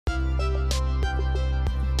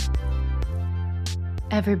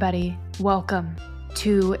Everybody, welcome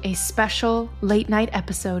to a special late night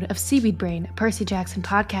episode of Seaweed Brain, a Percy Jackson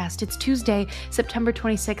podcast. It's Tuesday, September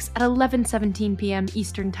 26th at 11:17 p.m.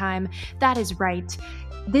 Eastern Time. That is right.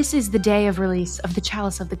 This is the day of release of the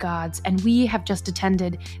Chalice of the Gods, and we have just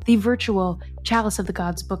attended the virtual Chalice of the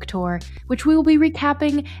Gods book tour, which we will be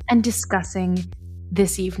recapping and discussing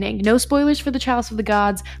this evening. No spoilers for the Chalice of the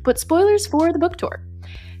Gods, but spoilers for the book tour.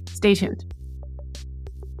 Stay tuned.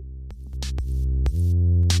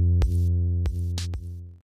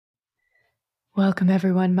 Welcome,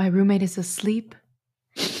 everyone. My roommate is asleep.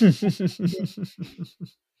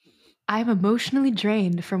 I'm emotionally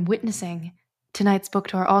drained from witnessing tonight's book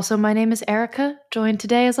tour. Also, my name is Erica, joined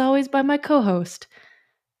today, as always, by my co-host,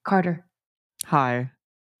 Carter. Hi.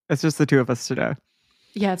 It's just the two of us today.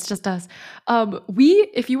 Yeah, it's just us.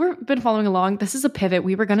 If you were been following along, this is a pivot.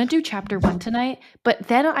 We were going to do chapter 1 tonight, but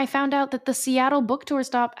then I found out that the Seattle book tour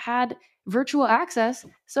stop had virtual access,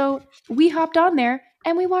 so we hopped on there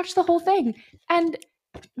and we watched the whole thing. And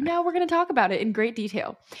now we're going to talk about it in great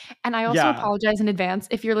detail. And I also apologize in advance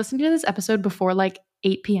if you're listening to this episode before like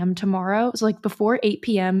 8 p.m. tomorrow. So like before 8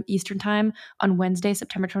 p.m. Eastern time on Wednesday,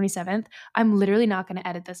 September 27th, I'm literally not going to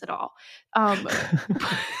edit this at all.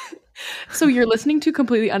 So you're listening to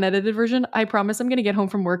completely unedited version. I promise I'm going to get home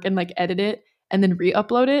from work and like edit it and then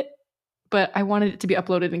re-upload it. But I wanted it to be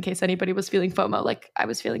uploaded in case anybody was feeling FOMO, like I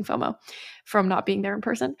was feeling FOMO from not being there in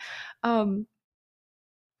person.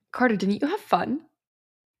 Carter, didn't you have fun?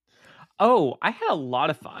 Oh, I had a lot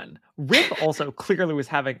of fun. Rick also clearly was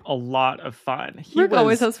having a lot of fun. Rick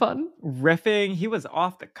always has fun. Riffing. He was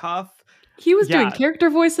off the cuff. He was doing character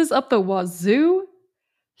voices up the wazoo.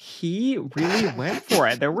 He really went for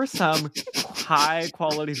it. There were some high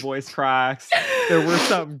quality voice cracks. There were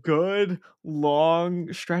some good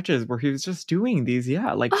long stretches where he was just doing these,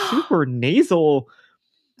 super nasal.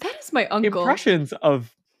 That is my uncle. Impressions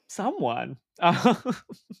of someone.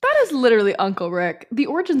 That is literally Uncle Rick. The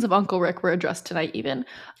origins of Uncle Rick were addressed tonight even.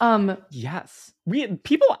 Yes.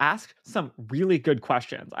 People asked some really good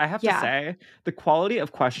questions. I have to say, the quality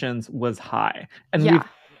of questions was high. And we've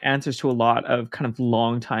answers to a lot of kind of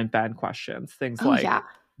long time fan questions. Things like,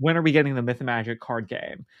 when are we getting the Myth and Magic card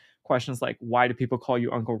game? Questions like, why do people call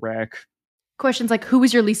you Uncle Rick? Questions like, who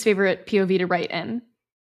was your least favorite POV to write in?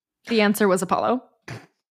 The answer was Apollo.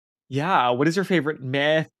 Yeah. What is your favorite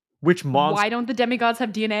myth? Which monster? Why don't the demigods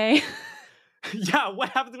have DNA? Yeah. What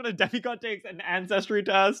happens when a demigod takes an ancestry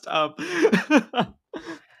test?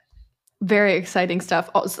 Very exciting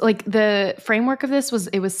stuff. Also, like the framework of this was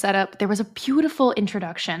set up. There was a beautiful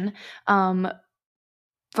introduction from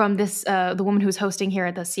this the woman who was hosting here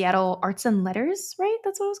at the Seattle Arts and Letters, right?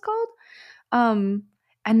 That's what it was called.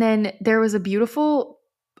 And then there was a beautiful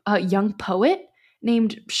young poet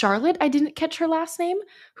named Charlotte. I didn't catch her last name,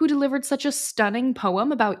 who delivered such a stunning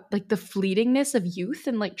poem about like the fleetingness of youth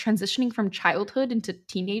and like transitioning from childhood into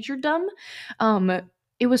teenagerdom.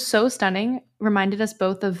 It was so stunning. Reminded us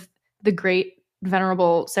both of the great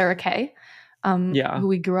venerable Sarah Kay, who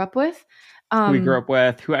we grew up with.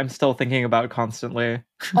 Who I'm still thinking about constantly.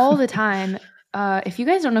 All the time. If you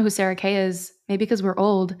guys don't know who Sarah Kay is, maybe because we're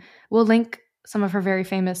old, we'll link some of her very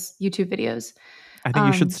famous YouTube videos. I think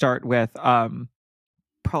you should start with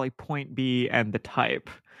probably Point B and The Type,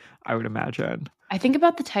 I would imagine. I think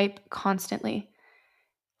about The Type constantly.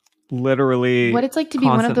 Literally. What it's like to be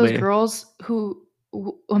one of those girls who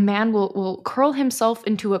a man will curl himself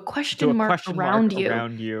into a question mark around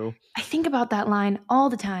you. I think about that line all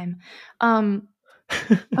the time.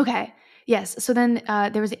 Okay. Yes. So then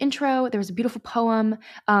there was an intro. There was a beautiful poem.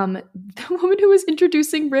 The woman who was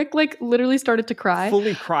introducing Rick like literally started to cry.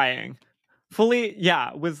 Fully crying.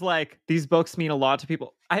 Was like, these books mean a lot to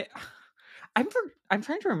people. I'm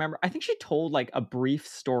trying to remember. I think she told like a brief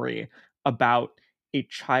story about a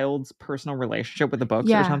child's personal relationship with the books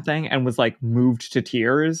or something, and was like moved to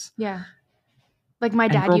tears. Yeah. Like my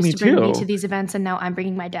dad used to bring me to these events and now I'm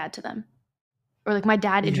bringing my dad to them. Or like my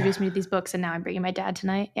dad introduced me to these books and now I'm bringing my dad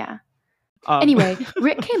tonight. Yeah. Anyway,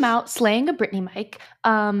 Rick came out slaying a Britney mic,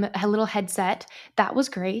 a little headset. That was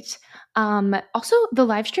great. Also, the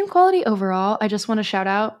live stream quality overall, I just want to shout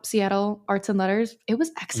out Seattle Arts and Letters. It was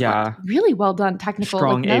excellent. Yeah. Really well done. Technical.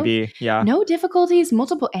 Strong AV. Yeah. No difficulties,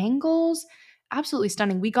 multiple angles. Absolutely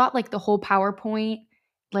stunning. We got like the whole PowerPoint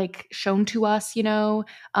like shown to us, you know.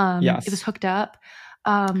 It was hooked up.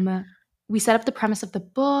 We set up the premise of the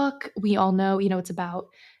book. We all know, you know, it's about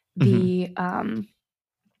the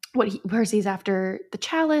Percy's after the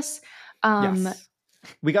Chalice. Yes.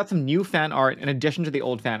 We got some new fan art in addition to the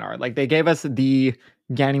old fan art. Like they gave us the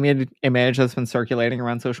Ganymede image that's been circulating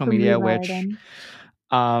around social media, which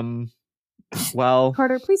Well,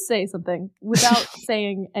 Carter, please say something without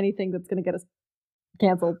saying anything that's going to get us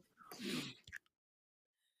canceled.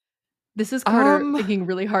 This is Carter thinking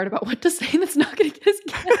really hard about what to say that's not going to get us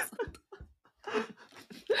canceled.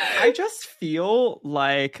 I just feel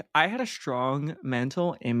like I had a strong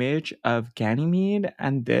mental image of Ganymede,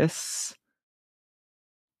 and this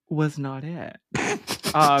was not it.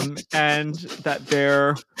 And that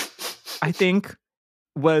I think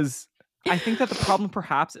that the problem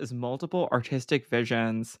perhaps is multiple artistic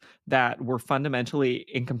visions that were fundamentally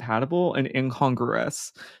incompatible and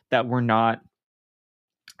incongruous, that were not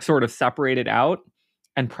sort of separated out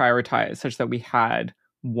and prioritized such that we had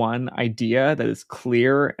one idea that is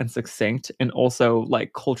clear and succinct and also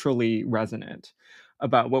like culturally resonant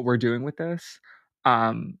about what we're doing with this.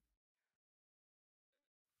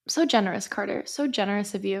 So generous, Carter. So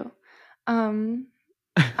generous of you. I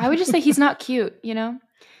would just say he's not cute, you know?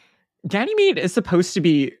 Ganymede is supposed to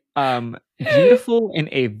be beautiful in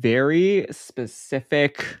a very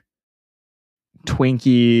specific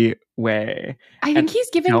Twinkie way. I think he's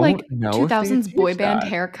giving like 2000s boy band that.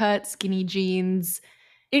 haircut, skinny jeans.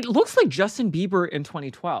 It looks like Justin Bieber in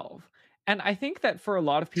 2012. And I think that for a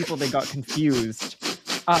lot of people, they got confused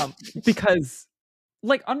because,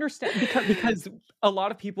 like, because a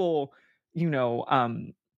lot of people, you know,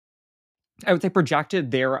 I would say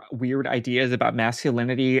projected their weird ideas about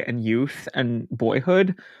masculinity and youth and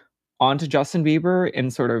boyhood onto Justin Bieber in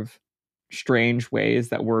sort of strange ways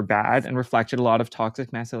that were bad and reflected a lot of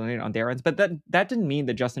toxic masculinity on their ends. But that didn't mean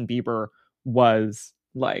that Justin Bieber was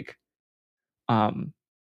like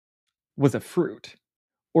was a fruit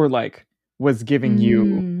or like was giving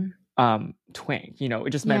you twink. You know, it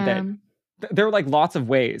just meant that there are like lots of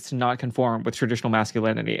ways to not conform with traditional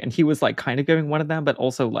masculinity, and he was like kind of giving one of them, but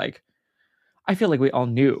also like I feel like we all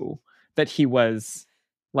knew that he was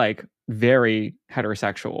like very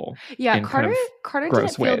heterosexual. Yeah, Carter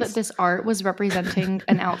didn't feel that this art was representing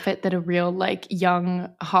an outfit that a real like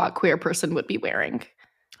young hot queer person would be wearing.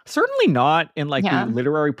 Certainly not in like the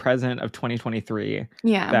literary present of 2023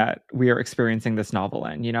 that we are experiencing this novel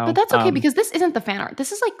in, you know? But that's okay because this isn't the fan art.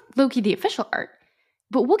 This is like low-key the official art.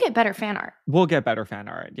 But we'll get better fan art. We'll get better fan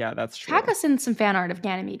art. Yeah, that's true. Tag us in some fan art of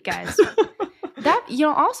Ganymede, guys. That, you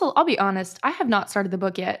know, also, I'll be honest, I have not started the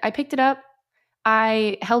book yet. I picked it up,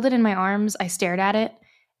 I held it in my arms, I stared at it,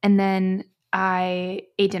 and then I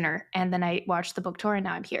ate dinner, and then I watched the book tour, and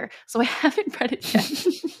now I'm here. So I haven't read it yet,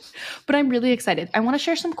 but I'm really excited. I want to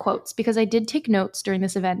share some quotes because I did take notes during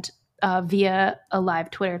this event via a live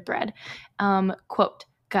Twitter thread. Quote,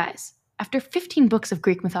 guys, after 15 books of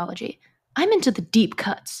Greek mythology, I'm into the deep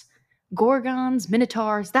cuts. Gorgons,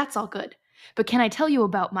 minotaurs, that's all good. But can I tell you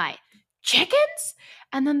about my chickens?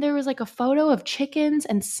 And then there was like a photo of chickens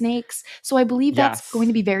and snakes. So I believe that's going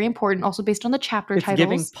to be very important, also based on the chapter titles.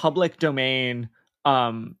 Giving public domain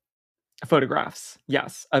photographs,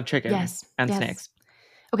 of chickens and snakes.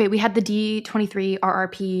 Okay, we had the D23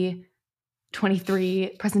 RRP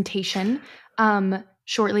 23 presentation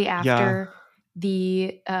shortly after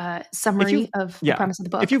the summary of the premise of the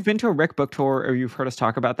book. If you've been to a Rick book tour or you've heard us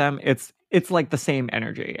talk about them, it's like the same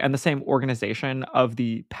energy and the same organization of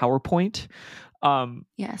the PowerPoint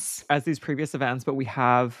as these previous events, but we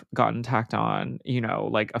have gotten tacked on, you know,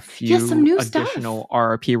 like a few some new additional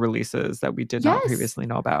RRP releases that we did not previously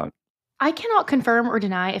know about. I cannot confirm or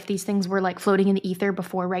deny if these things were like floating in the ether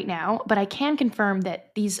before right now, but I can confirm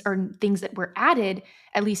that these are things that were added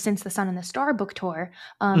at least since the Sun and the Star book tour.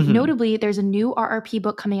 Notably, there's a new RRP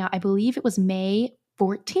book coming out. I believe it was May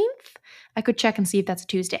 14th. I could check and see if that's a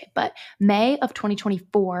Tuesday, but May of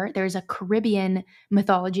 2024, there's a Caribbean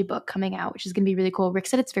mythology book coming out, which is going to be really cool. Rick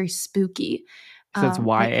said it's very spooky. So it's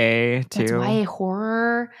YA too. It's YA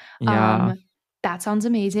horror. Yeah. That sounds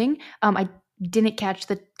amazing. I didn't catch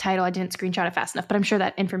the title. I didn't screenshot it fast enough, but I'm sure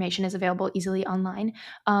that information is available easily online.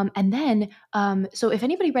 And then, so if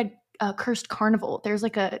anybody read Cursed Carnival, there's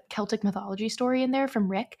like a Celtic mythology story in there from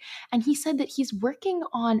Rick. And he said that he's working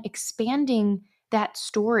on expanding that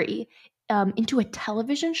story into a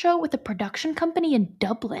television show with a production company in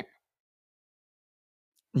Dublin.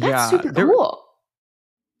 That's super cool.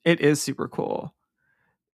 It is super cool.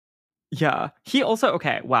 Yeah. He also,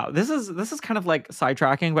 okay, wow. This is kind of like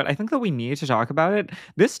sidetracking, but I think that we need to talk about it.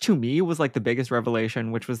 This to me was like the biggest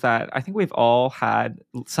revelation, which was that I think we've all had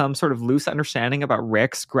some sort of loose understanding about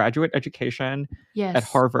Rick's graduate education at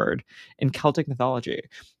Harvard in Celtic mythology.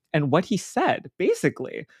 And what he said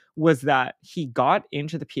basically was that he got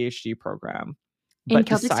into the PhD program, but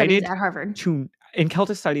decided in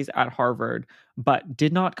Celtic studies at Harvard, but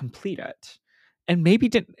did not complete it. And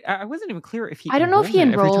maybe I wasn't even clear if he I don't know if he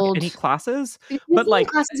enrolled any classes, but like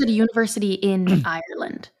classes at a university in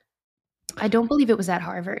Ireland. I don't believe it was at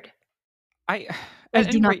Harvard. At Like, do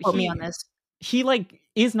any not rate, quote me on this. he like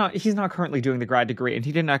he's not currently doing the grad degree, and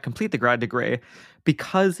he did not complete the grad degree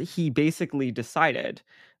because he basically decided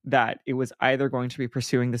that it was either going to be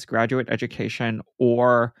pursuing this graduate education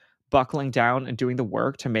or buckling down and doing the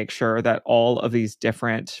work to make sure that all of these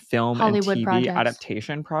different film and Hollywood TV projects.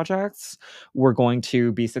 adaptation projects were going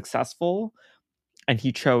to be successful, and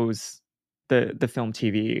he chose the film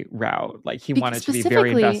TV route. Like, he Because wanted to be very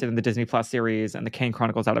specifically invested in the Disney Plus series and the Kane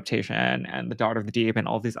Chronicles adaptation and the Daughter of the Deep and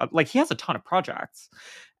all these like, he has a ton of projects,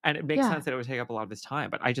 and it makes yeah. sense that it would take up a lot of his time.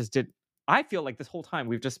 But I feel like this whole time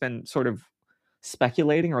we've just been sort of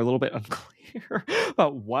speculating or a little bit unclear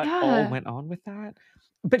about what all Yeah. went on with that.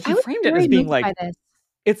 But I he was framed it as very being moved like, by this.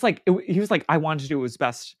 it's like he was like, I wanted to do what was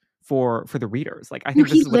best for the readers. Like, I No, think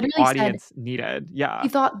this he is what the literally said audience needed. Yeah. he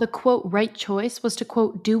thought the quote right choice was to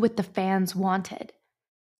quote do what the fans wanted.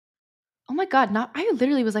 Oh my god, not I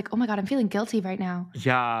literally was like, "Oh my god, I'm feeling guilty right now.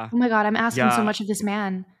 Yeah. Oh my god, I'm asking so Yeah. much of this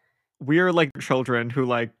man." We're like children who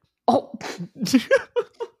like Oh.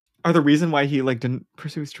 are the reason why he like didn't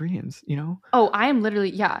pursue his dreams, you know? Oh, I am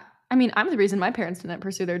literally yeah. I mean, I'm the reason my parents didn't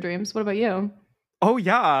pursue their dreams. What about you? Oh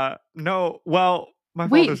yeah. No. Well, my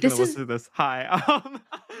father's Wait, gonna this is listen to this. Hi.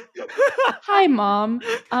 Hi, mom.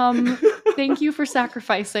 Thank you for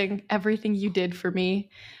sacrificing everything you did for me,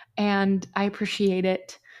 and I appreciate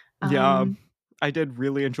it. Yeah. Um, I did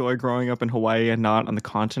really enjoy growing up in Hawaii and not on the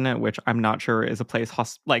continent, which I'm not sure is a place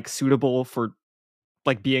like suitable for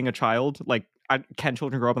like being a child. Like, can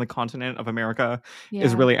children grow up on the continent of America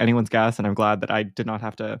is yeah. really anyone's guess, and I'm glad that I did not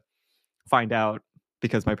have to find out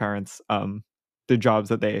because my parents did jobs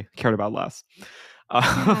that they cared about less.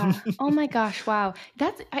 Yeah. Um, Oh my gosh, wow.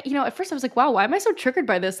 That's at first I was like, "Wow, why am I so triggered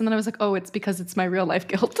by this?" And then I was like, "Oh, it's because it's my real life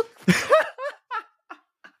guilt."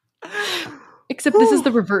 Except this is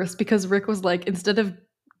the reverse because Rick was like, "Instead of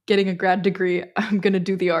getting a grad degree, I'm gonna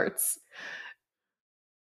do the arts."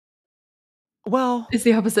 well, It's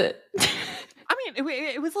the opposite. I mean,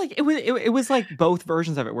 it was like both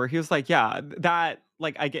versions of it, where he was like, yeah, that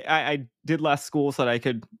like I did less school so that I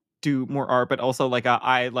could do more art, but also like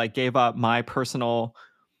I like gave up my personal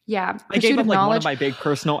Yeah, I gave pursuit up of like one of knowledge. my big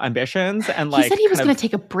personal ambitions and He said like he was kind gonna of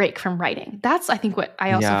take a break from writing. That's, I think, what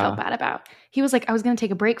I also felt yeah. bad about. He was like, "I was gonna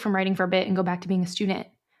take a break from writing for a bit and go back to being a student."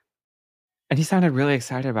 And he sounded really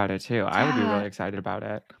excited about it too. I would be really Yeah. excited about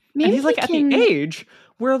it. And Maybe he's he like at the can age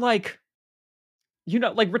where like, you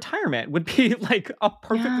know, like retirement would be like a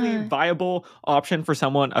perfectly Yeah. viable option for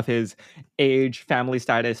someone of his age, family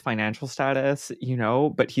status, financial status, you know,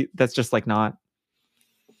 but that's just like not,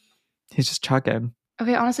 he's just chugging.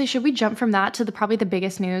 Okay, honestly, should we jump from that to probably the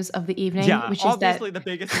biggest news of the evening, Yeah, which is that obviously the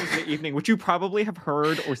biggest news of the evening, which you probably have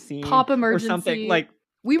heard or seen Pop or something, emergency. like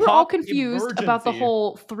We were all pop confused about the emergency.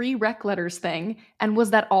 whole 3 rec letters thing, and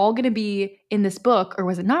was that all gonna be in this book, or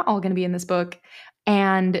was it not all gonna be in this book?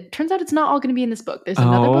 And it turns out it's not all gonna be in this book. There's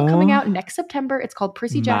another book coming Oh out next September. It's called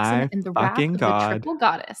Percy Jackson my and the Wrath fucking of the God. Triple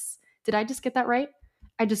Goddess. Did I just get that right?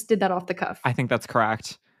 I just did that off the cuff. I think that's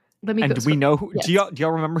correct. Let me go And we know who, yes. do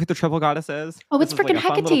y'all remember who the triple goddess is? Oh, This it's is like freaking a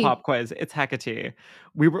fun little Hecate. pop quiz. It's Hecate.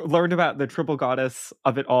 We learned about the triple goddess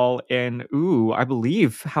of it all in, I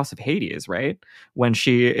believe House of Hades, right? When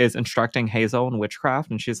she is instructing Hazel in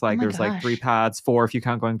witchcraft, and she's Oh like, my there's like 3 gosh. paths, 4 if you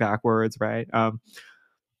count going backwards, right?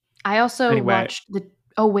 I also Anyway. watched the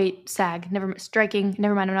oh wait, SAG. Striking.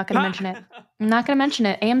 Never mind. I'm not going to mention it. I'm not going to mention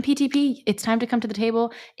it. AMPTP. It's time to come to the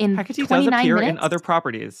table in Hecate does 29 appear in minutes. other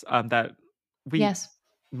properties that we Yes.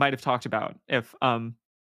 might have talked about if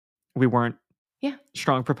we weren't Yeah.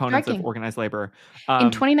 strong proponents of Striking. organized labor.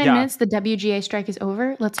 In 29 yeah. minutes, the WGA strike is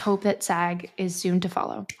over. Let's hope that SAG is soon to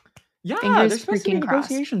follow. Yeah, Fingers there's supposed to be freaking crossed.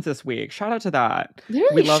 negotiations this week. Shout out to that.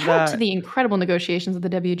 Literally, We love shout out to that. the incredible negotiations of the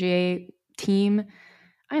WGA team.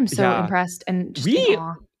 I am so impressed and just in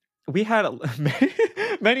awe. We had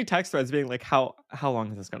many text threads being like, how long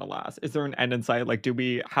is this going to last? Is there an end in sight? Like,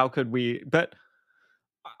 how could we? But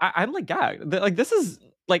I'm like, yeah, like this is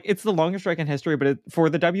like, it's the longest strike in history, but for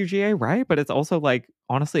the WGA, right? But it's also like,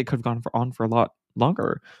 honestly, it could have gone on for a lot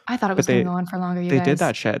longer. I thought it was going to go on for longer, you They guys. did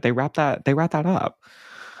that shit. They wrapped that up.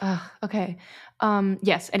 Okay.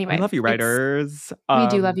 Yes, anyway. We love you, writers. We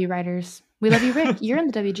do love you, writers. We love you, Rick. You're in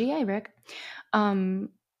the WGA, Rick.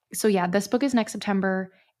 So yeah, this book is next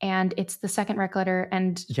September, and it's the second rec letter,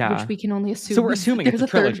 and which we can only assume. So we're assuming there's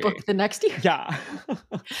it's a third book the next year. Yeah.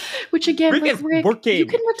 Which again, Rick like, is Rick, working. you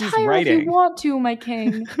can retire if you want to, my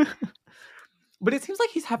king. But it seems like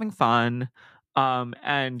he's having fun. And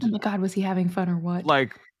oh my God, was he having fun or what?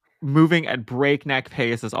 Like moving at breakneck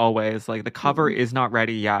pace as always. Like the cover is not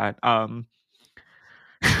ready yet.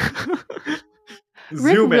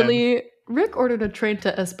 Rick Rick ordered a train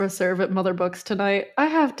to Espresso at Mother Books tonight. I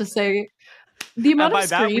have to say, the amount of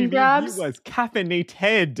screen grabs. He was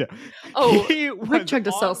caffeinated. Oh, He Rick was chugged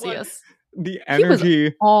a on one. Celsius. The He was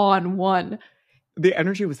energy on one. The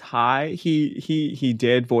energy was high. He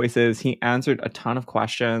did voices. He answered a ton of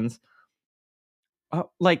questions.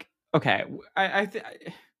 Like, okay,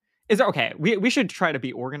 is there okay? We should try to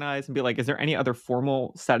be organized and be like, is there any other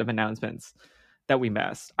formal set of announcements that we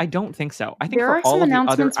missed? I don't think so. I think There for are all some of the other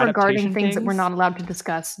announcements regarding adaptation things that we're not allowed to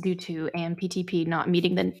discuss due to AMPTP not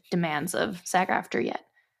meeting the demands of SAG-AFTRA yet.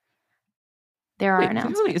 There are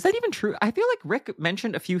announcements. Really, is that even true? I feel like Rick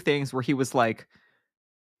mentioned a few things where he was like,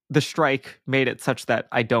 the strike made it such that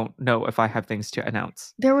I don't know if I have things to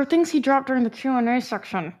announce. There were things he dropped during the Q&A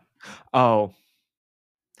section. Oh.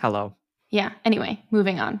 Hello. Yeah, anyway,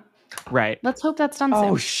 moving on. Right. Let's hope that's done soon.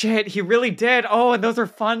 Oh, shit, he really did. Oh, and those are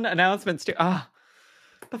fun announcements, too.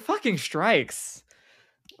 The fucking strikes.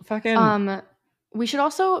 Fucking... We should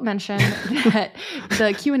also mention that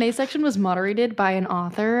the Q&A section was moderated by an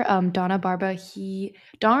author, Donna Barba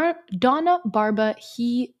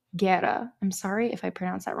Higuera. I'm sorry if I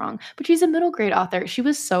pronounced that wrong, but she's a middle grade author. She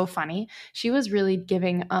was so funny. She was really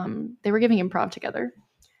giving, they were giving improv together.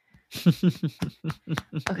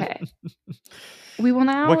 Okay. We will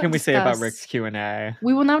now What can we say about Rick's Q&A?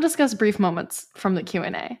 We will now discuss brief moments from the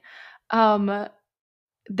Q&A that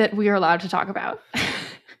we are allowed to talk about.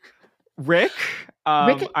 Rick,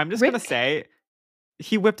 I'm just going to say,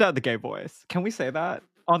 he whipped out the gay voice. Can we say that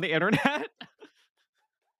on the internet?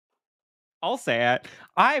 I'll say it.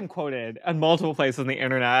 I am quoted on multiple places on the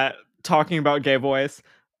internet talking about gay voice.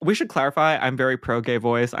 We should clarify, I'm very pro gay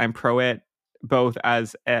voice. I'm pro it both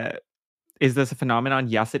as is this a phenomenon?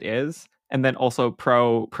 Yes, it is. And then also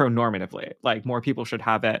pro normatively. Like, more people should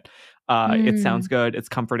have it. It sounds good. It's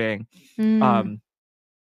comforting.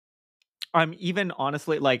 I'm even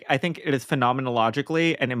honestly, like, I think it is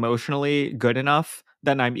phenomenologically and emotionally good enough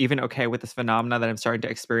that I'm even okay with this phenomena that I'm starting to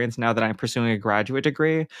experience now that I'm pursuing a graduate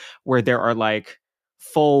degree, where there are like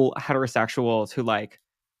full heterosexuals who like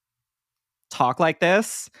talk like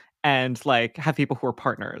this and like have people who are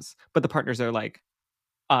partners, but the partners are like,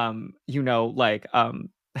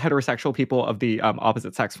 heterosexual people of the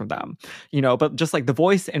opposite sex from them, but just like the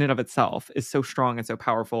voice in and of itself is so strong and so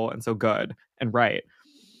powerful and so good and right.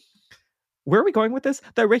 Where are we going with this?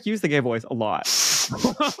 That Rick used the gay voice a lot.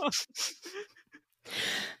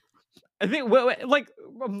 I think, like,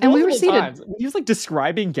 and we were times, he was like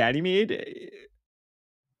describing Ganymede.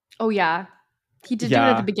 Oh yeah, he did do it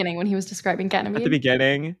at the beginning when he was describing Ganymede. At the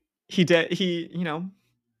beginning, he did. He,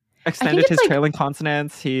 extended his trailing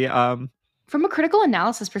consonants. He, from a critical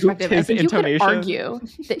analysis perspective, I think you could argue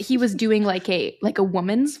that he was doing like a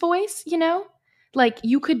woman's voice. Like,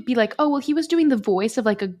 you could be like, oh, well, he was doing the voice of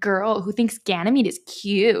like a girl who thinks Ganymede is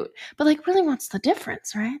cute, but like, really, what's the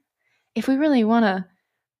difference, right? If we really want to.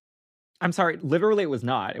 I'm sorry, literally, it was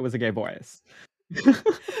not. It was a gay voice.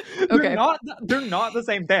 Okay. They're not the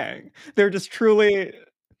same thing. They're just truly.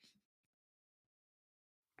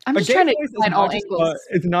 I'm just trying to find all angles.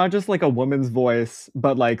 It's not just like a woman's voice,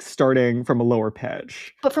 but like starting from a lower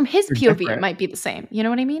pitch. But from his POV, it might be the same. You know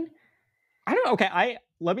what I mean? I don't know. Okay,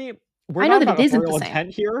 we're I know that it isn't the same.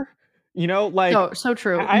 Intent here, like so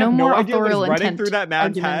true. I have no idea what is running through that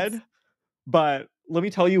man's head, but let me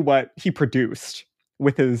tell you what he produced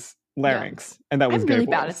with his larynx, and that was. I'm really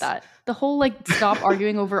bad at that. The whole like stop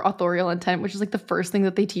arguing over authorial intent, which is like the first thing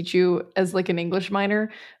that they teach you as like an English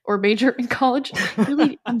minor or major in college.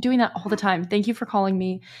 Really, I'm doing that all the time. Thank you for calling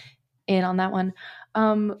me in on that one.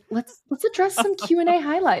 Let's address some Q&A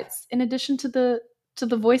highlights in addition to the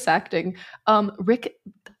voice acting. Rick.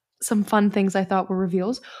 Some fun things I thought were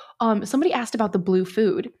reveals. Somebody asked about the blue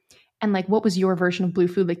food and like, what was your version of blue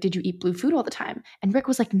food? Like, did you eat blue food all the time? And Rick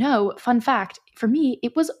was like, no, fun fact, for me,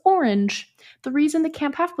 it was orange. The reason the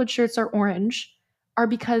Camp Half-Blood shirts are orange are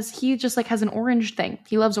because he just like has an orange thing.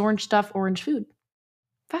 He loves orange stuff, orange food.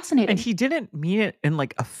 Fascinating. And he didn't mean it in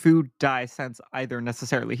like a food dye sense either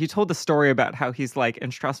necessarily. He told the story about how he's like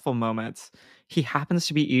in stressful moments, he happens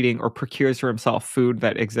to be eating or procures for himself food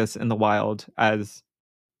that exists in the wild as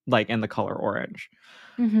like in the color orange,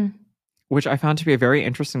 which I found to be a very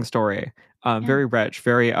interesting story. Very rich,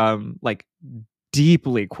 very like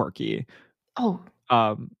deeply quirky.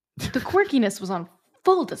 The quirkiness was on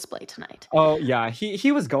full display tonight. Oh yeah,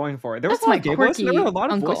 he was going for it. There was a lot of gay voice, there were a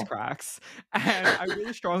lot of voice cracks, and I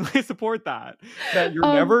really strongly support that you're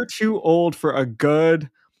never too old for a good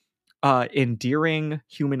endearing,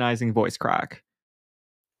 humanizing voice crack.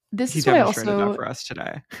 This He is what I demonstrated that also for us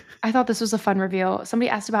today. I thought this was a fun reveal. Somebody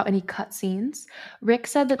asked about any cut scenes. Rick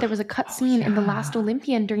said that there was a cut scene in The Last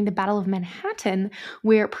Olympian during the Battle of Manhattan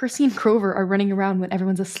where Percy and Grover are running around when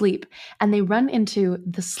everyone's asleep, and they run into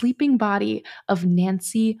the sleeping body of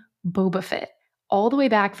Nancy Boba Fett, all the way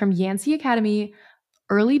back from Yancey Academy,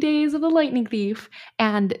 early days of the Lightning Thief.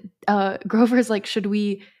 And Grover's like, should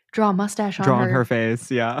we draw a mustache on Draw on her? her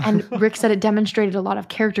face, yeah. And Rick said it demonstrated a lot of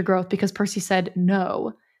character growth because Percy said,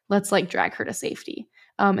 no, let's like drag her to safety.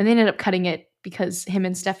 And they ended up cutting it because him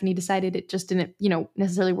and Stephanie decided it just didn't,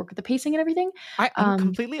 necessarily work with the pacing and everything. I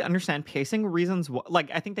completely understand pacing reasons.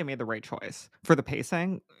 Like, I think they made the right choice for the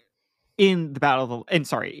pacing in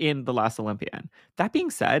in The Last Olympian. That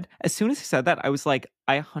being said, as soon as he said that, I was like,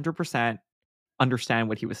 I 100% understand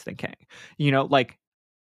what he was thinking. Like,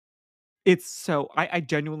 it's so I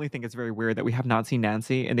genuinely think it's very weird that we have not seen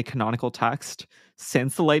Nancy in the canonical text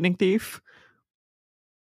since The Lightning Thief.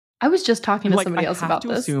 I was just talking to somebody else about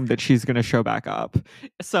this. I have to assume that she's going to show back up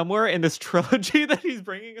somewhere in this trilogy that he's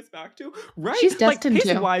bringing us back to, right? She's destined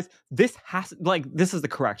pacing to. wise, this is the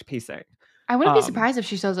correct pacing. I wouldn't be surprised if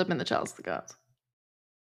she shows up in the Chalice of the Gods.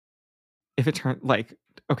 If it turns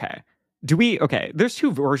okay. There's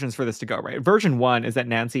two versions for this to go, right? Version 1 is that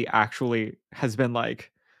Nancy actually has been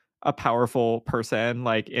like a powerful person,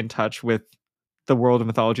 like in touch with the world of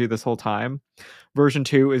mythology this whole time. Version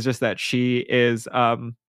 2 is just that she is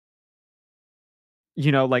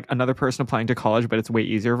like another person applying to college, but it's way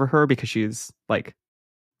easier for her because she's like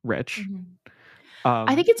rich. Mm-hmm.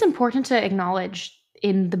 I think it's important to acknowledge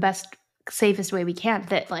in the best, safest way we can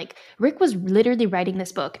that like Rick was literally writing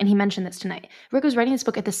this book, and he mentioned this tonight. Rick was writing this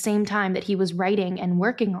book at the same time that he was writing and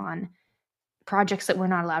working on projects that we're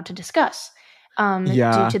not allowed to discuss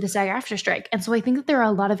due to the SAG-AFTRA strike. And so I think that there are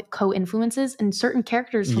a lot of co-influences, and certain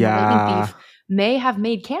characters from The Lightning Thief may have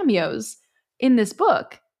made cameos in this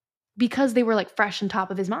book because they were like fresh and top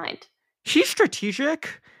of his mind. He's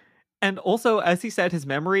strategic. And also, as he said, his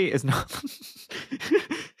memory is not...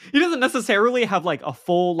 he doesn't necessarily have like a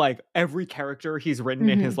full, like every character he's written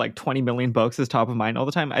in his like 20 million books is top of mind all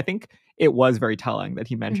the time. I think it was very telling that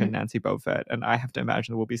he mentioned Nancy Boba Fett, and I have to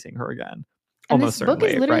imagine that we'll be seeing her again. And this book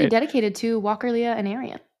is literally dedicated to Walker, Leah, and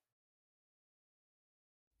Arian.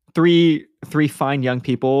 Three fine young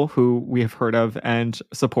people who we have heard of and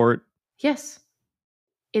support. Yes.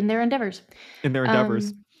 In their endeavors.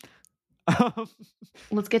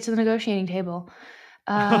 Let's get to the negotiating table.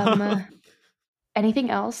 Anything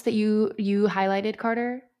else that you highlighted,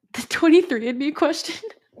 Carter? The 23andMe question?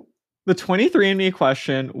 The 23andMe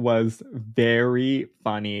question was very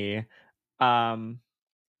funny.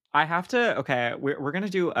 I have to, we're going to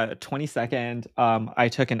do a 20-second, I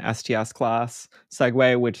took an STS class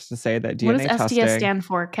segue, which is to say that DNA testing. What does STS stand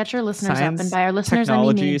for? Catch our listeners up, and by our listeners,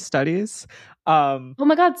 technology I mean me. Studies. Oh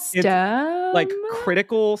my God, STEM? Like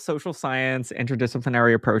critical social science,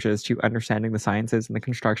 interdisciplinary approaches to understanding the sciences and the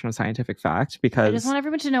construction of scientific fact, because... I just want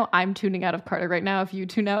everyone to know I'm tuning out of Carter right now. If you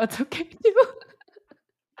tune out, it's okay too.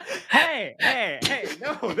 Hey,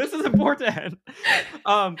 no, this is important.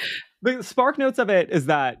 The spark notes of it is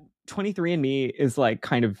that 23andMe is like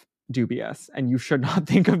kind of dubious, and you should not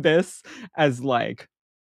think of this as like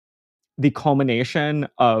the culmination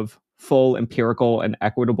of full empirical and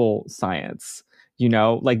equitable science.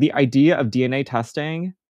 Like the idea of DNA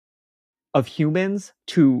testing of humans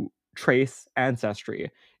to trace ancestry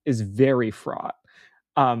is very fraught.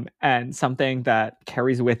 And something that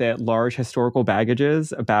carries with it large historical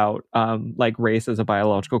baggages about like race as a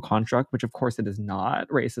biological construct, which of course it is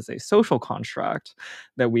not. Race is a social construct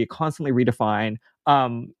that we constantly redefine.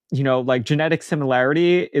 Like genetic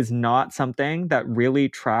similarity is not something that really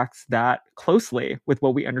tracks that closely with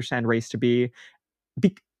what we understand race to be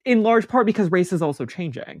in large part because race is also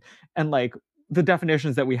changing. And like the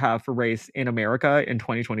definitions that we have for race in America in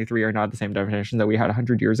 2023 are not the same definitions that we had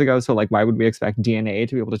 100 years ago. So like, why would we expect DNA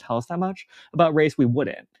to be able to tell us that much about race? We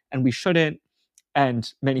wouldn't, and we shouldn't. And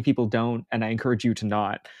many people don't. And I encourage you to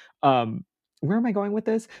not. Where am I going with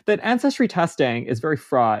this? That ancestry testing is very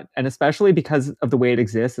fraught, and especially because of the way it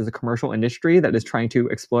exists as a commercial industry that is trying to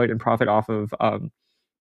exploit and profit off of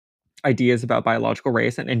ideas about biological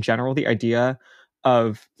race, and in general, the idea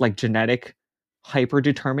of like genetic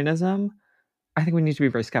hyperdeterminism. I think we need to be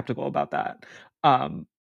very skeptical about that. And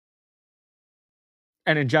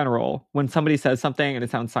in general, when somebody says something and it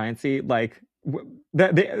sounds sciencey, like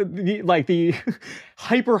the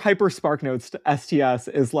hyper spark notes to STS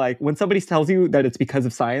is like when somebody tells you that it's because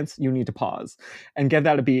of science, you need to pause and give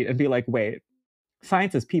that a beat and be like, wait,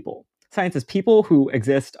 science is people. Science is people who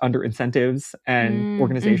exist under incentives and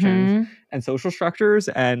organizations and social structures.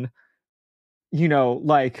 And,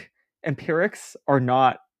 like empirics are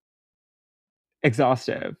not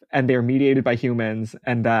exhaustive and they're mediated by humans,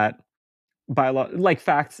 and that like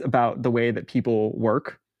facts about the way that people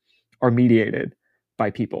work are mediated by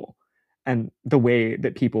people and the way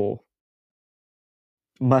that people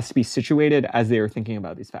must be situated as they are thinking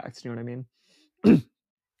about these facts. Do you know what I mean?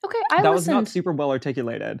 Okay, I that was not listened. super well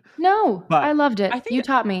articulated. No, I But loved it. I think You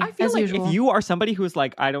taught I me, feel as like if usual. you are somebody who's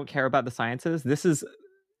like, I don't care about the sciences, this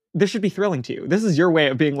should be thrilling to you. This is your way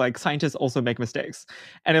of being like, scientists also make mistakes.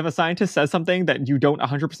 And if a scientist says something that you don't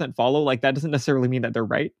 100% follow, like that doesn't necessarily mean that they're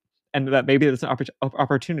right. And that maybe there's an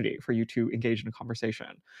opportunity for you to engage in a conversation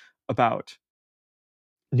about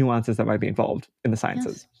nuances that might be involved in the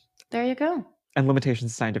sciences. Yes. There you go. And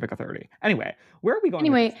limitations of scientific authority. Anyway, where are we going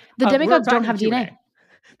with this? The demigods don't have DNA.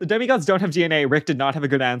 The demigods don't have DNA. Rick did not have a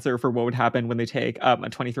good answer for what would happen when they take a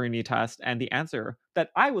 23andMe test. And the answer that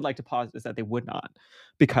I would like to posit is that they would not,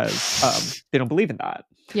 because they don't believe in that.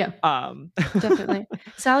 Yeah, definitely.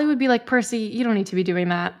 Sally would be like, Percy, you don't need to be doing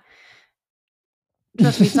that.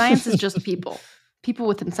 Trust me, science is just people. People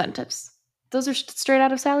with incentives. Those are straight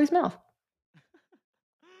out of Sally's mouth.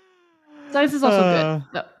 Science is also good.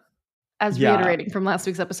 No. As reiterating from last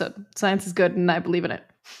week's episode, science is good and I believe in it.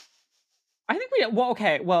 I think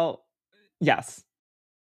yes.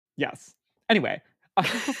 Anyway,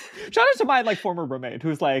 shout out to my former roommate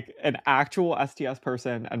who's like an actual STS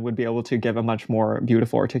person and would be able to give a much more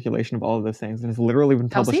beautiful articulation of all of those things, and has literally been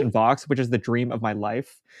published in Vox, which is the dream of my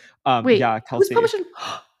life. Wait, yeah, Kelsey. Who's publishing?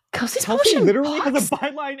 Kelsey literally has a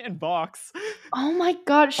byline in Vox. Oh my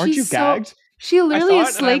god, aren't you gagged? She literally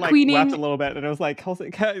is slay queening. I laughed a little bit, and I was like,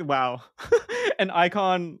 Kelsey, wow, an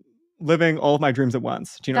icon living all of my dreams at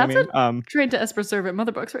once. Do you know what I mean? Trained to Esper Servant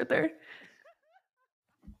mother books right there.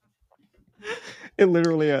 It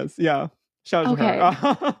literally is. Yeah. Shout out to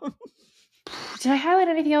her. Did I highlight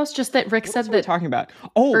anything else? Just that Rick said that we're talking about.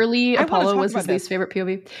 Oh, early Apollo was his least favorite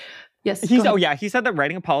POV. Yes. He said that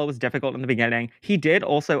writing Apollo was difficult in the beginning. He did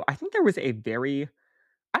also. I think there was a very.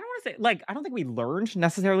 I don't want to say I don't think we learned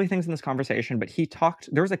necessarily things in this conversation, but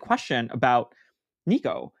there was a question about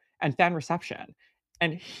Nico and fan reception,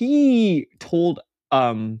 and he told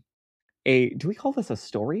do we call this a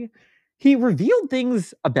story? He revealed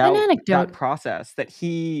things about that process that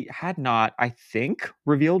he had not, I think,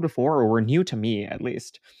 revealed before, or were new to me at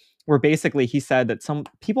least. Where basically he said that some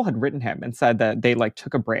people had written him and said that they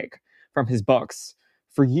took a break from his books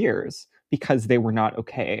for years because they were not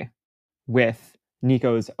okay with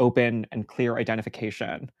Nico's open and clear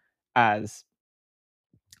identification as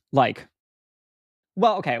when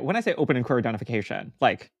I say open and clear identification,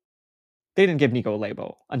 they didn't give Nico a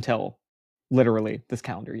label until literally this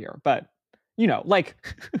calendar year, but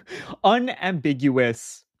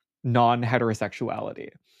unambiguous non-heterosexuality.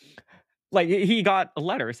 He got a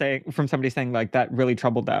letter from somebody saying that really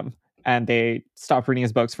troubled them, and they stopped reading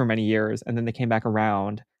his books for many years, and then they came back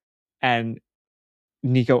around, and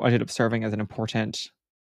Nico ended up serving as an important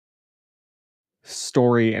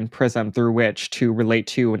story and prism through which to relate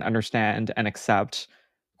to and understand and accept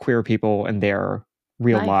queer people in their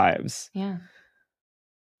real lives. Yeah.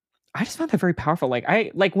 I just found that very powerful.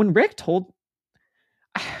 When Rick told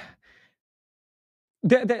I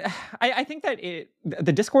think that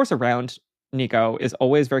the discourse around Nico is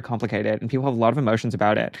always very complicated, and people have a lot of emotions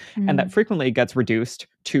about it, and that frequently gets reduced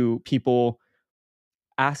to people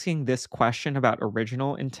asking this question about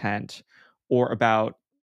original intent or about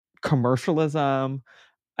commercialism,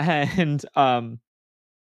 and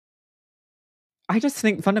I just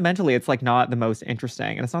think fundamentally it's not the most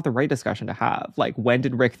interesting, and it's not the right discussion to have. When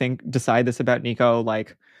did Rick decide this about Nico?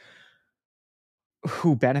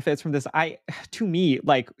 Who benefits from this? To me,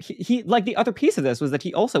 he the other piece of this was that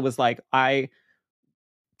he also was I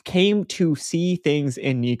came to see things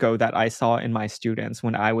in Nico that I saw in my students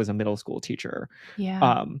when I was a middle school teacher.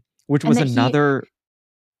 Yeah. Which was another.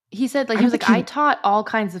 He said he was I taught all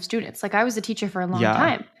kinds of students. I was a teacher for a long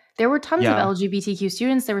time. There were tons of LGBTQ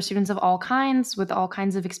students. There were students of all kinds with all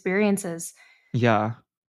kinds of experiences. Yeah.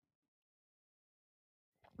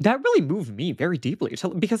 That really moved me very deeply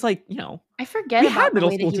because I forget about the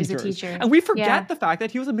way that he was a teacher, and we forget the fact that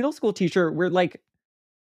he was a middle school teacher. We're oh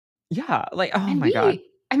my god.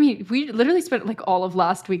 I mean, we literally spent all of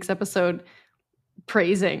last week's episode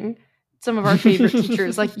praising some of our favorite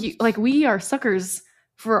teachers. We are suckers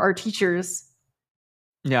for our teachers.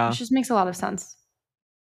 Yeah, which just makes a lot of sense.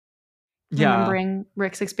 Remembering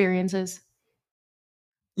Rick's experiences.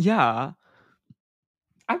 Yeah,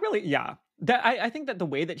 I think that the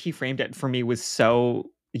way that he framed it for me was so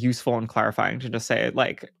useful and clarifying to just say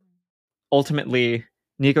ultimately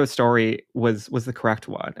Nico's story was the correct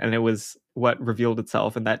one, and it was what revealed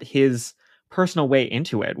itself, and that his personal way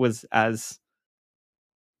into it was as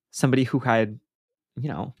somebody who had you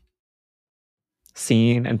know,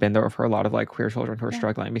 seen and been there for a lot of like queer children who are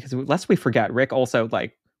struggling, because lest we forget, Rick also,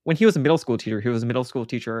 like, when he was a middle school teacher, he was a middle school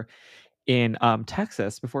teacher in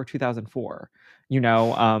Texas before 2004.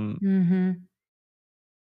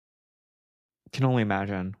 Can only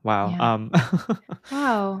imagine. Wow.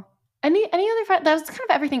 Wow. Any other that was kind of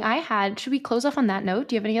everything I had. Should we close off on that note?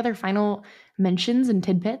 Do you have any other final mentions and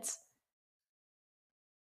tidbits?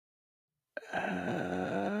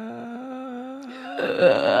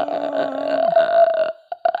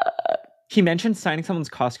 He mentioned signing someone's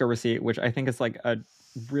Costco receipt, which I think is like a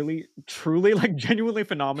really, truly, like, genuinely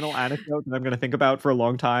phenomenal anecdote that I'm going to think about for a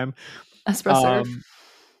long time. Espresso.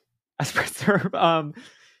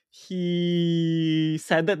 He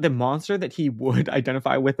said that the monster that he would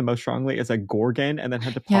identify with the most strongly is a Gorgon, and then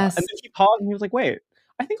had to pause. Yes. And then he paused and he was like, wait,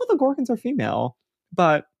 I think all the Gorgons are female,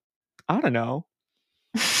 but I don't know.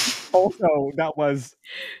 Also, that was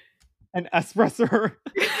an espresso,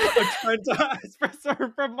 a Trent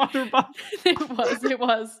espresso from Motherbuck. It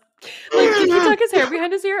was. Like, did he tuck his hair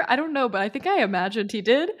behind his ear? I don't know, but I think I imagined he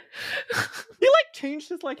did. He like changed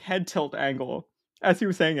his like head tilt angle as he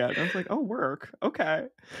was saying it. I was like, oh, work. Okay.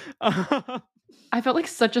 I felt like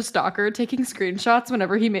such a stalker taking screenshots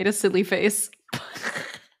whenever he made a silly face.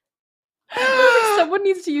 Like, someone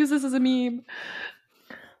needs to use this as a meme.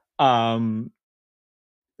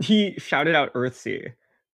 He shouted out Earthsea.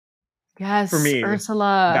 Yes, for me,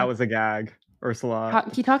 Ursula. That was a gag. Ursula.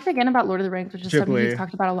 He talked again about Lord of the Rings, which is something he's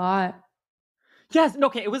talked about a lot. Yes,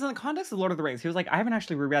 okay, it was in the context of Lord of the Rings. He was like, I haven't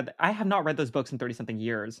actually reread I have not read those books in 30-something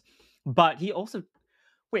years. But he also...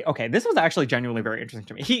 Wait, okay, this was actually genuinely very interesting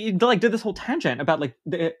to me. He like did this whole tangent about like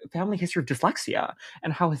the family history of dyslexia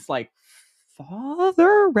and how his like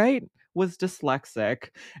father, right, was dyslexic,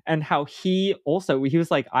 and how he was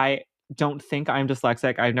like, I don't think I'm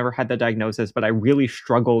dyslexic. I've never had that diagnosis, but I really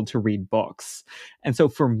struggled to read books. And so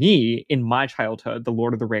for me, in my childhood, The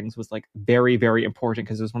Lord of the Rings was like very, very important,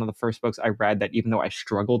 because it was one of the first books I read that, even though I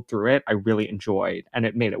struggled through it, I really enjoyed, and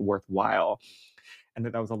it made it worthwhile. And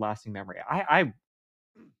that was a lasting memory.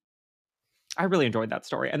 I really enjoyed that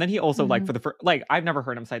story. And then he also, like, for the first, like, I've never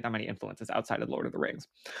heard him cite that many influences outside of Lord of the Rings.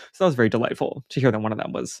 So that was very delightful to hear that one of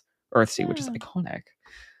them was Earthsea, which is iconic.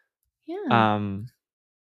 Yeah.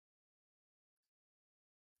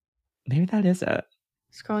 Maybe that is it.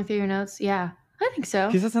 Scrolling through your notes. Yeah, I think so.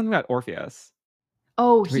 He said something about Orpheus.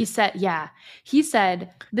 Oh, he said,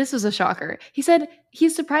 this was a shocker. He said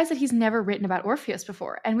he's surprised that he's never written about Orpheus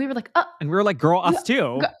before. And we were like, oh. And we were like, girl, us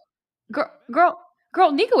too.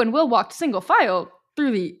 Girl, Nico and Will walked single file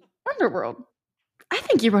through the underworld. I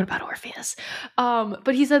think you wrote about Orpheus.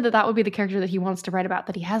 But he said that would be the character that he wants to write about,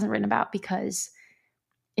 that he hasn't written about, because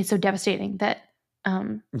it's so devastating that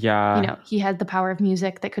he had the power of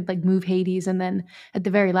music that could like move Hades, and then at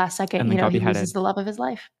the very last second, he loses the love of his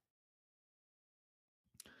life.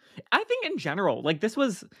 I think in general, like, this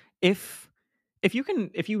was, if there's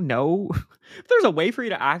a way for you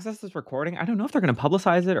to access this recording, I don't know if they're going to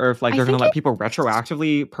publicize it, or if like they're going to let people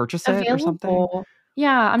retroactively purchase it or something.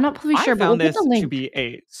 Yeah, I'm not fully sure. I found this to be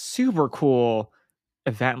a super cool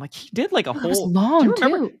event. Like, he did like a whole. It was long, do you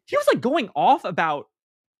remember? Too. He was like going off about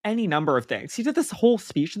any number of things. He did this whole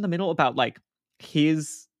speech in the middle about like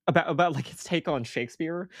his like his take on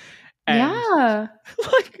Shakespeare, and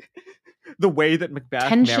like the way that Macbeth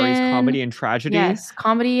marries comedy and tragedy. Yes,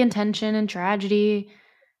 comedy and tension and tragedy.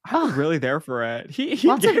 I was really there for it. He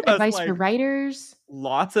lots gave of advice us, for writers.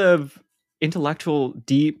 Lots of intellectual,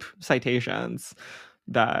 deep citations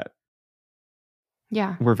that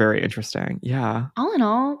were very interesting. Yeah. All in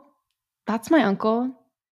all, that's my uncle.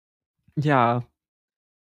 Yeah.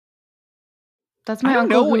 That's my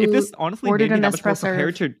uncle. I don't know if this honestly made me that much more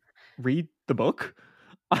prepared to read the book.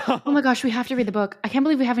 Oh my gosh, we have to read the book. I can't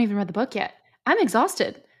believe we haven't even read the book yet. I'm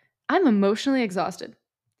exhausted. I'm emotionally exhausted.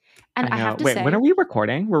 And I have to say... Wait, when are we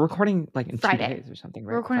recording? We're recording like in Friday. 2 days or something,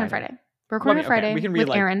 right? We're recording on Friday. We're recording on Friday we can read,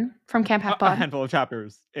 with Aaron from Camp Half Pod. A handful of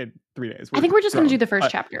chapters in 3 days. I think we're just going to do the first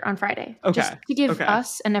chapter on Friday. Okay. Just to give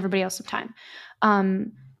us and everybody else some time.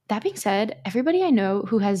 That being said, everybody I know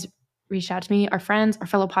who has reached out to me, our friends, our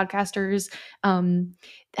fellow podcasters,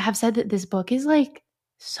 have said that this book is like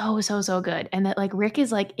so good, and that like Rick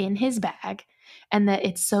is like in his bag, and that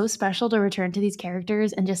it's so special to return to these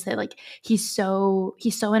characters, and just that like he's so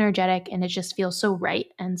energetic, and it just feels so right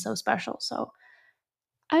and so special. So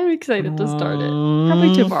I'm excited to start it.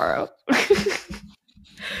 Probably tomorrow.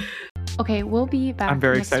 Okay, we'll be back. I'm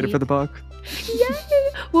very excited for the book. Yay!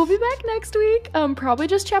 We'll be back next week. Probably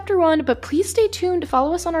just chapter 1, but please stay tuned.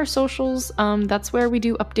 Follow us on our socials. That's where we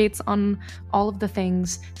do updates on all of the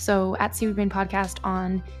things. So at Seaweed Brain Podcast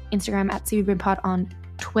on Instagram, at Seaweed Brain Pod on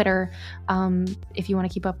Twitter if you want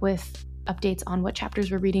to keep up with updates on what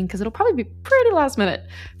chapters we're reading, because it'll probably be pretty last minute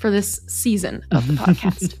for this season of the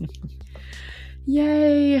podcast.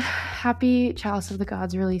 Yay. Happy Chalice of the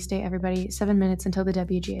Gods release day, everybody. 7 minutes until the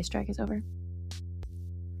WGA strike is over.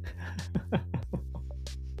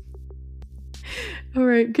 All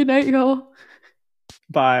right. Good night, y'all.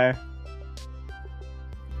 Bye.